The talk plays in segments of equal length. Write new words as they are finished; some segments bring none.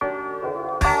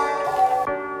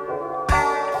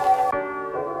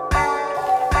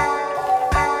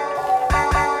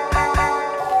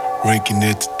Ranking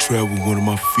at the trap with one of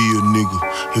my field nigga.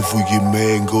 If we get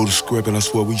mad and go to scrapping, I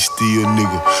swear we still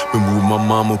nigga. Remember when my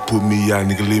mama put me out,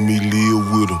 nigga, let me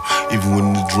live with him. Even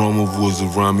when the drama was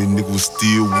around me, nigga was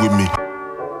still with me.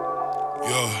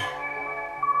 Yeah.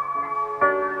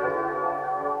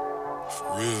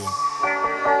 For real.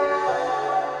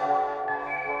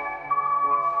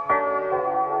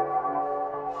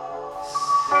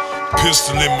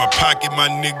 Pistol in my pocket, my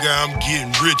nigga, I'm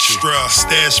getting richer.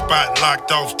 Stash spot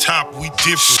locked off top, we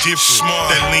different.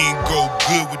 Smart. That lean go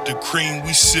good with the cream,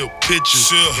 we sip pictures.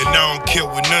 And I don't care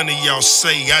what none of y'all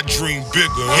say, I dream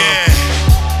bigger. Yeah.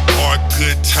 Art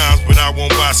good times, but I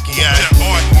won't buy ski out.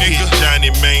 Art nigga. Hit Johnny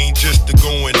Main just to go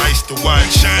and ice the watch.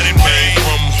 Shining Main.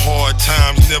 From hard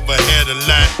times, never had a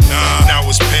lot. Now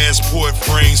it's passport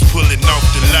frames pulling off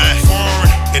the lot.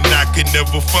 And I could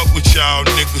never fuck with y'all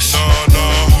niggas. No,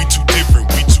 we too different,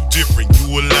 we too different.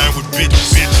 You align with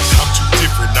bitches.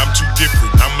 I'm too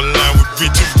different. I'm aligned with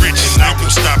rich. And I won't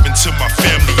stop until my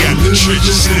family out the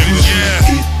trenches. Yeah.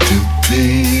 It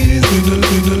depends when I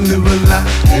live a lie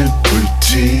and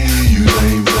pretend you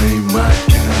ain't my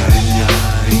kind.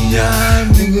 Yeah,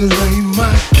 niggas ain't my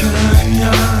kind.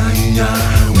 Yeah,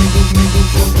 nigga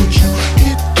fuck with you.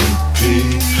 It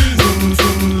depends when I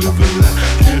live a lie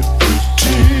and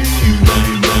pretend you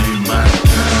ain't my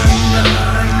kind.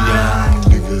 Yeah,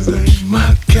 niggas ain't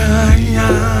my kind.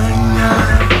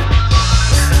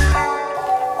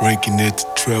 Ranking at the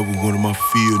trap with one of my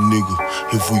field nigga.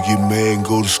 If we get mad and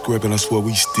go to scrapping, I swear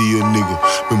we still nigga.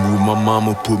 Remember when my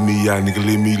mama put me out, nigga,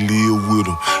 let me live with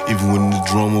him. Even when the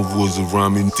drama was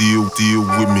around me, still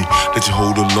with me. Let you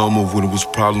hold the llama when it was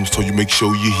problems, told you make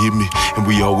sure you hit me. And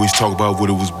we always talk about what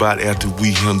it was about after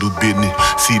we handled business.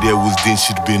 See, that was then,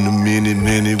 shit been a minute,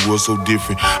 man, it was so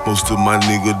different. Most of my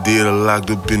nigga dead or locked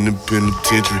up in the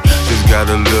penitentiary. Just got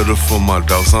a letter from my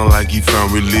dog, sound like he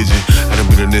found religion. I done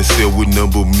been in that cell with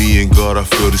number me and God, I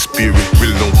feel the spirit.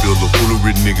 Really don't feel the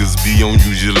foolery niggas be on,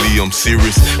 usually I'm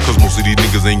serious. Cause most of these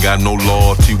niggas ain't got no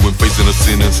loyalty when facing a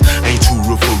sentence. Ain't too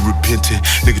real for repenting,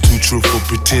 nigga too true for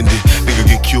pretending. Nigga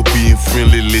get killed being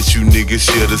friendly, let you niggas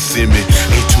share the semen.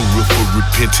 Ain't too real for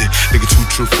repenting, nigga too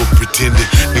true for pretending.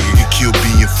 Nigga get killed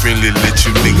being friendly, let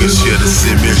you niggas share the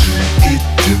semen. It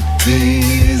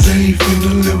depends, ain't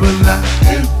finna live a lie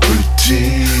and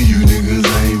pretend you niggas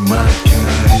ain't my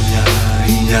kind.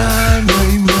 Yeah,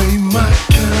 ain't my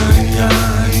kind.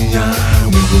 Yeah,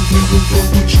 nigga fuck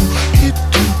with you. It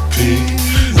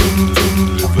depends, ain't finna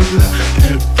live a lie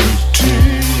and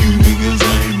pretend you niggas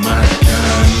ain't my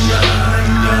kind.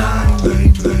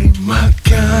 Ain't my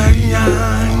kind.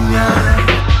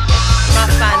 My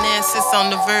finances on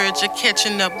the verge of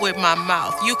catching up with my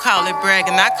mouth. You call it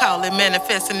bragging, I call it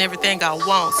manifesting everything I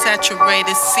want.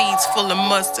 Saturated seeds full of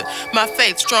mustard. My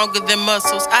faith stronger than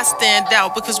muscles. I stand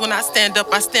out because when I stand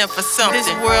up, I stand for something. This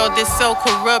world is so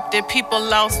corrupted, people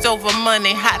lost over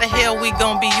money. How the hell we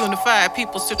gonna be unified?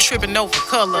 People still tripping over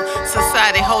color.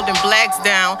 Society holding blacks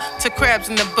down to crabs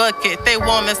in the bucket. They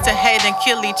want us to hate and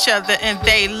kill each other and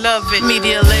they love it.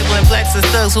 Media labeling blacks as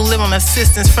thugs who live on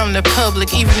assistance from the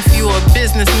public. Even if you're a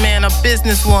businessman or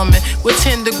businesswoman with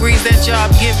 10 degrees, that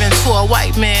job given to a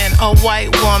white man or white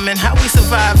woman. How we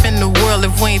survive in the world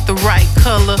if we ain't the right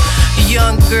color?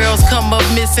 Young girls come up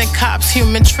missing, cops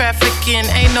human trafficking.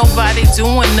 Ain't nobody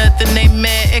doing nothing. They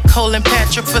mad at Cole and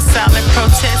Patrick for silent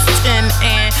protesting.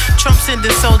 And Trump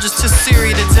sending soldiers to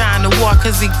Syria to die in the war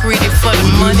cause he greedy for the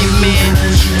money, man.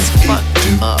 It's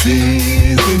fucked up.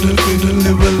 Finna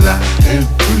live a lie and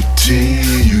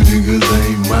pretend you niggas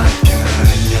ain't my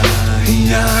kind.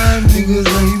 Yeah, niggas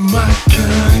ain't my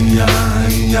kind. Yeah,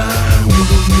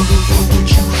 nigga fuck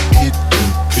with you. It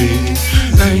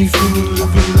depends, ain't finna